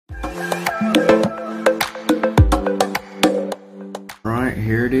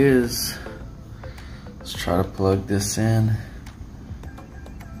it is. Let's try to plug this in.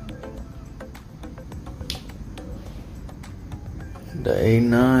 The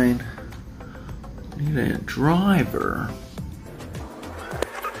A9. Need a driver.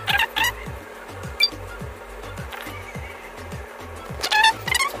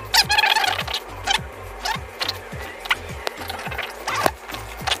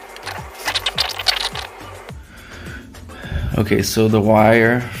 Okay, so the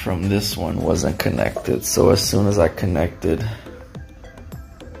wire from this one wasn't connected, so as soon as I connected,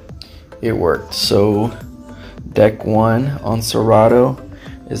 it worked. So deck 1 on Serato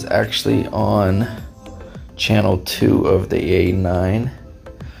is actually on channel 2 of the A9.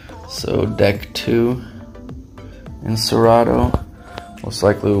 So deck 2 in Serato most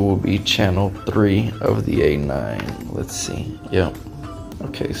likely will be channel 3 of the A9. Let's see. Yep.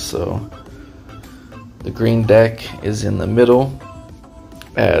 Okay, so the green deck is in the middle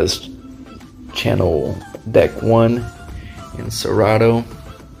as channel deck 1 in Serato.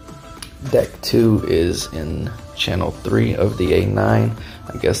 Deck 2 is in channel 3 of the A9.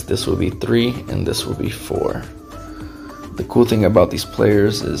 I guess this will be 3 and this will be 4. The cool thing about these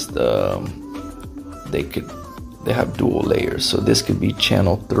players is they have dual layers. So this could be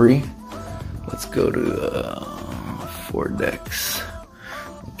channel 3. Let's go to 4 decks.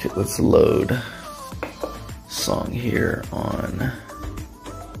 Okay, let's load song here on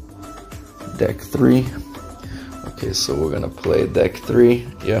deck 3. Okay, so we're gonna play deck 3.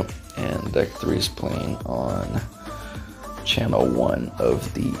 Yep, and deck 3 is playing on channel 1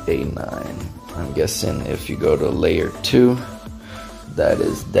 of the A9. I'm guessing if you go to layer 2, that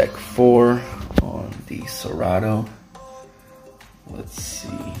is deck 4 on the Serato. Let's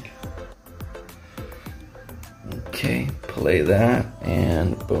see. Okay, play that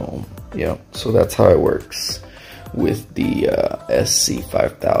and boom. Yep, so that's how it works with the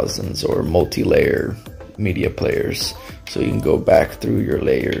SC5000s or multi-layer media players. So you can go back through your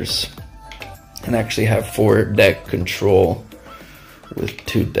layers and actually have 4 deck control with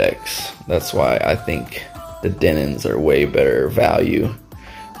 2 decks. That's why I think the Denons are way better value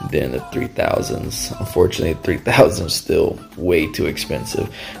than the 3000s. Unfortunately, 3000s is still way too expensive.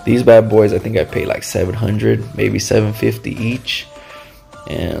 These bad boys, I think I paid like 700, maybe 750 each,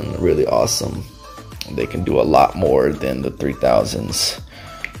 and really awesome. They can do a lot more than the 3000s.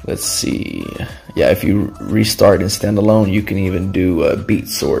 Let's see. Yeah, if you restart in standalone, you can even do a beat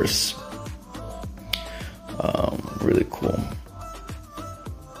source. Really cool.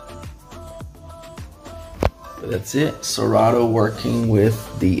 But that's it. Serato working with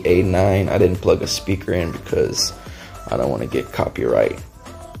the A9. I didn't plug a speaker in because I don't want to get copyright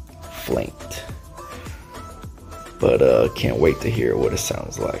flanked. But can't wait to hear what it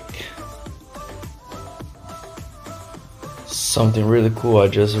sounds like. Something really cool I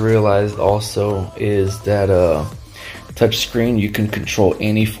just realized also is that touchscreen, you can control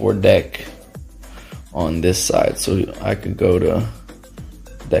any 4 deck on this side. So I could go to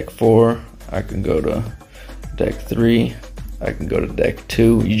deck 4, I can go to deck 3, I can go to deck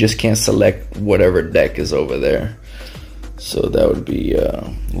 2. You just can't select whatever deck is over there. So that would be a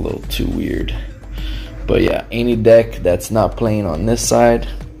little too weird. But yeah, any deck that's not playing on this side,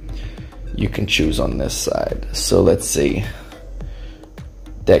 you can choose on this side. So let's see.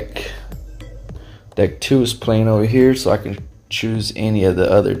 Deck 2 is playing over here, so I can choose any of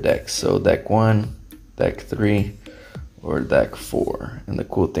the other decks. So deck 1, deck 3, or deck 4. And the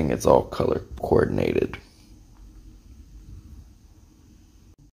cool thing, it's all color coordinated.